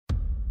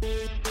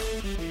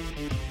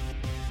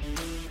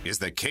is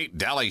the Kate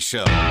Dalley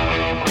Show.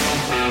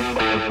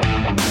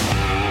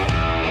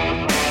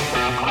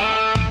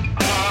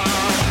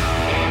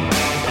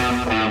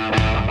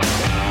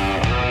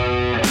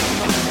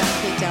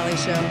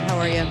 Show. How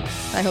are you?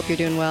 I hope you're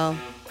doing well.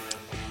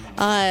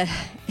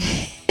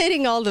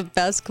 Hitting all the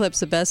best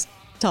clips, the best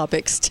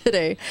topics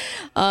today.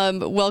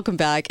 Welcome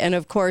back. And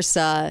of course,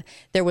 there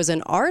was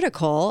an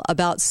article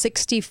about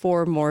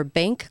 64 more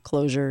bank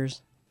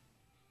closures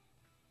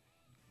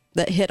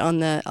that hit on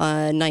the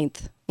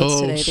 9th.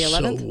 What's today, the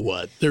 11th? So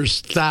what?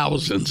 There's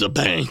thousands of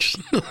banks.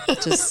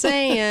 Just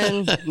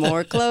saying.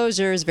 More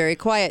closures. Very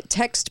quiet.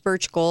 Text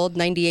Birch Gold,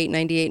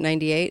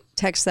 989898.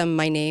 Text them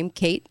my name,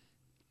 Kate.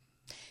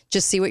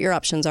 Just see what your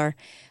options are.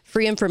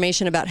 Free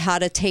information about how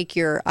to take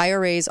your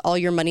IRAs, all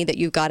your money that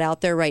you've got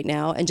out there right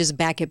now, and just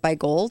back it by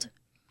gold.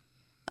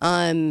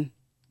 When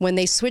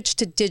they switch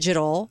to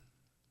digital,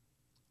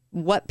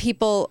 what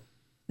people,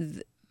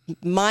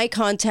 my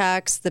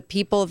contacts, the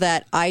people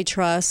that I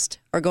trust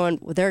are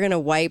they're going to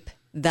wipe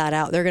that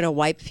out. They're going to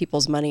wipe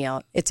people's money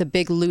out. It's a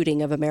big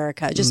looting of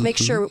America. Just make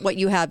sure what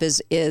you have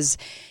is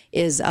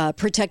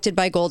protected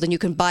by gold, and you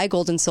can buy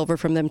gold and silver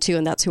from them too,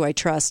 and that's who I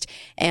trust.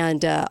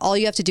 And all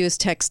you have to do is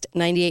text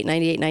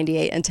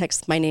 989898 and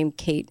text my name,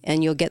 Kate,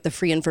 and you'll get the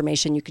free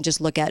information. You can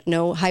just look at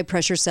no high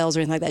pressure cells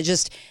or anything like that.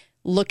 Just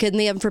look in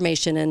the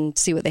information and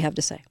see what they have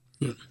to say.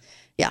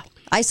 Yeah.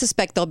 I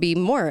suspect there'll be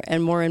more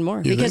and more and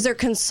more because they're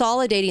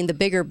consolidating the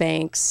bigger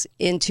banks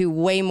into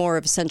way more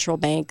of a central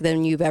bank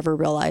than you've ever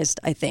realized,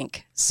 I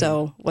think.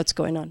 So what's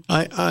going on?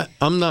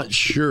 I'm not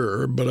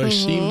sure, but I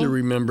seem to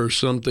remember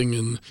something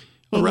in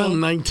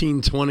around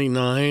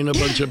 1929, a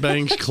bunch of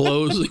banks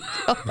closing.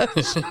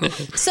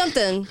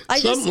 Something.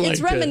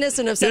 It's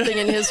reminiscent of something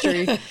in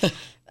history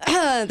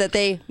that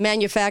they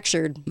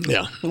manufactured.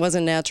 Yeah. It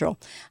wasn't natural.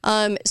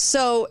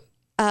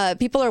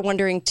 People are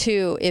wondering,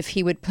 too, if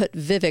he would put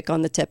Vivek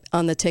on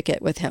the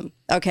ticket with him.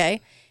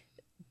 Okay.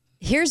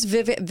 Here's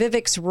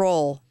Vivek's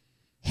role,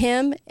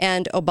 him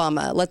and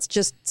Obama. Let's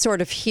just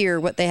sort of hear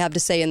what they have to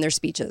say in their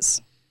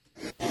speeches.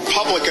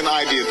 Republican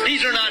ideas.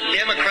 These are not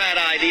Democrat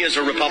ideas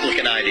or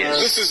Republican ideas.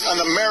 This is an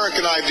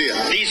American idea.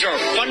 These are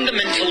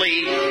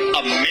fundamentally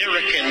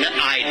American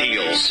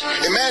ideals.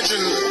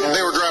 Imagine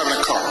they were driving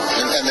a car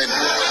and they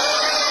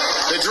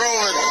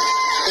drove it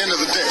into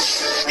the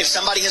ditch. If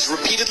somebody has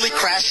repeatedly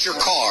crashed your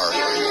car,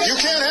 you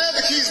can't have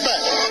the keys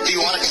back. Do you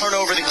want to turn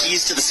over the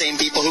keys to the same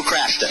people who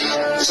crashed it?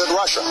 You said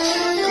Russia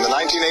in the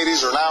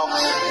 1980s are now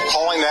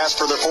calling to ask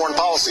for their foreign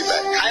policy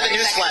back. I have a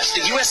newsflash.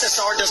 The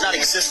USSR does not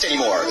exist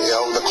anymore. You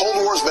know, the Cold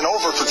War's been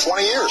over for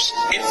 20 years.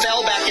 It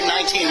fell back in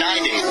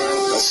 1990.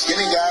 A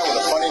skinny guy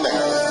with a funny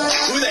name.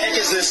 Who the heck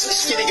is this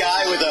skinny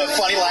guy with a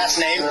funny last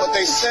name? But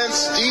they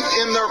sense deep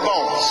in their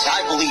bones.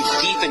 I believe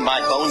deep in my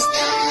bones.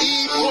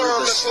 E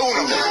pluribus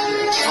unum.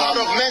 Out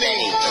of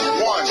many,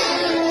 one.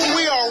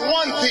 We are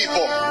one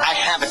people. I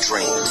have a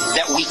dream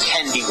that we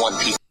can be one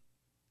people.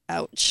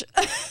 Ouch.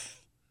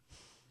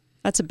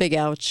 That's a big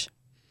ouch.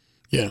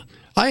 Yeah.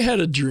 I had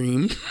a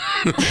dream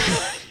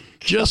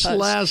just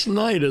last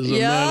night, as a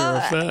matter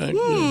of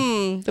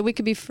fact. That we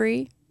could be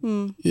free?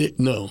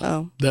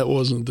 That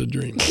wasn't the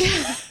dream.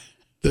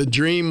 The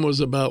dream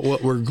was about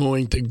what we're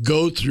going to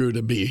go through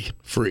to be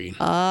free.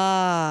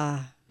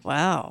 Ah.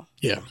 Wow.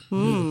 Yeah.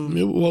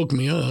 It woke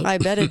me up. I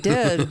bet it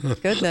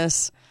did.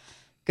 Goodness.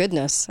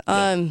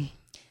 Yeah.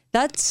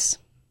 That's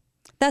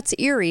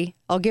eerie.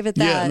 I'll give it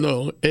that. Yeah,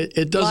 no,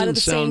 it doesn't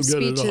sound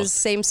good at all.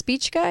 Same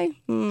speech guy?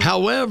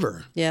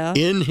 However,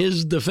 in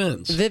his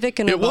defense, Vivek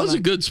and Obama. It was a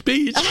good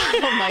speech. Oh,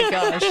 my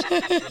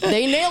gosh.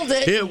 They nailed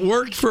it. It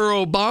worked for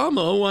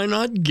Obama. Why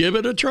not give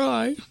it a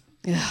try?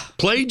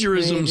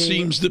 Plagiarism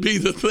seems to be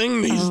the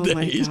thing these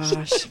days. Oh, my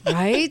gosh.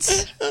 Right?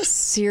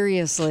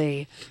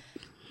 Seriously.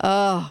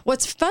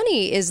 What's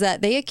funny is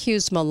that they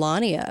accused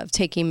Melania of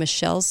taking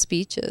Michelle's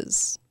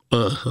speeches.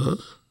 Uh-huh.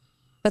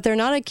 But they're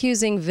not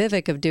accusing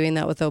Vivek of doing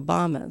that with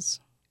Obama's.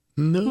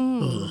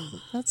 No.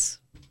 That's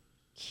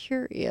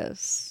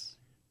curious.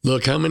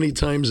 Look, how many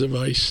times have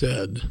I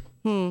said,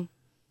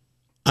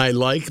 I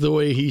like the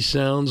way he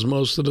sounds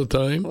most of the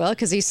time. Well,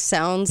 because he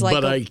sounds like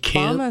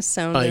Obama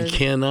sounded. I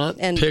cannot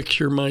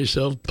picture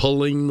myself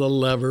pulling the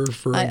lever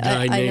for a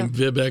guy named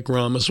Vivek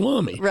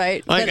Ramaswamy.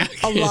 Right. But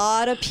a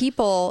lot of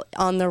people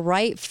on the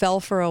right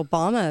fell for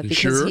Obama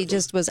because he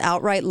just was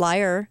outright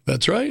liar.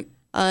 That's right.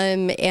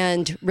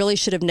 And really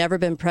should have never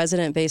been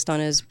president based on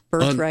his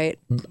birthright.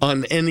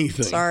 On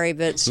anything. Sorry,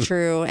 but it's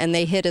true. And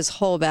they hid his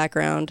whole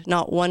background.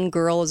 Not one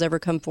girl has ever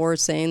come forward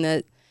saying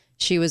that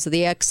she was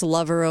the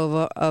ex-lover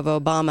of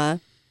Obama.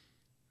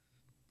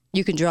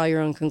 You can draw your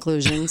own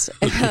conclusions.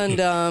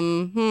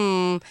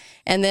 And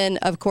then,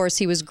 of course,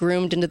 he was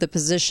groomed into the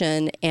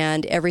position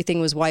and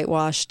everything was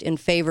whitewashed in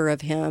favor of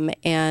him.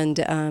 And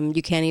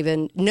you can't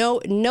even...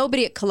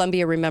 Nobody at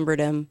Columbia remembered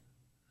him.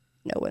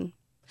 No one.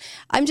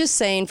 I'm just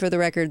saying, for the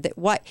record,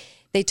 that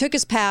they took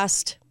his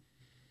past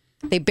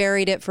They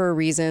buried it for a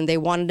reason. They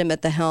wanted him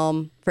at the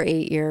helm for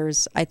 8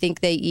 years. I think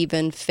they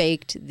even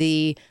faked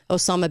the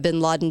Osama bin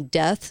Laden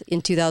death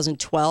in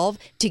 2012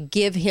 to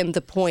give him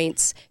the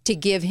points, to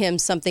give him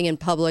something in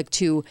public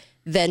to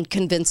then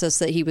convince us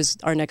that he was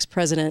our next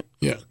president.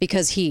 Yeah.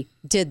 Because he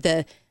did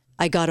the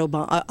I got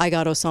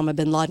Osama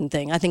bin Laden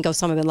thing. I think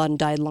Osama bin Laden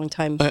died a long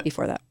time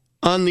before that.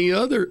 On the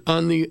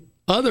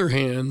other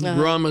hand,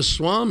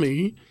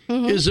 Ramaswamy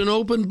is an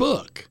open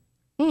book.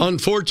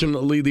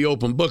 Unfortunately, the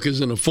open book is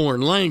in a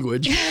foreign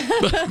language,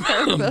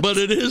 but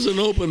it is an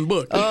open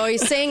book. Oh,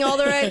 he's saying all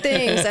the right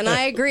things, and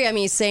I agree. I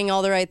mean, he's saying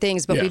all the right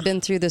things, but we've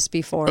been through this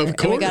before, Of and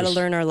course. we got to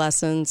learn our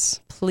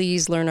lessons.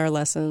 Please learn our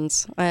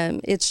lessons.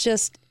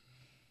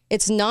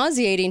 It's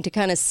nauseating to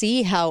kind of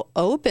see how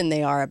open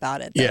they are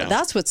about it. Yeah.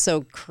 That's what's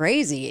so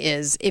crazy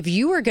is if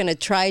you were going to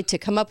try to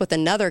come up with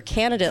another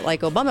candidate like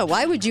Obama,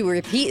 why would you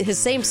repeat his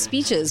same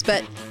speeches?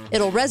 But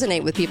it'll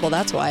resonate with people.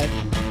 That's why.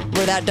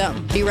 We're that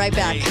dumb. Be right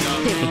back.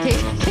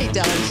 Kate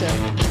Dalley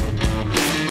Show.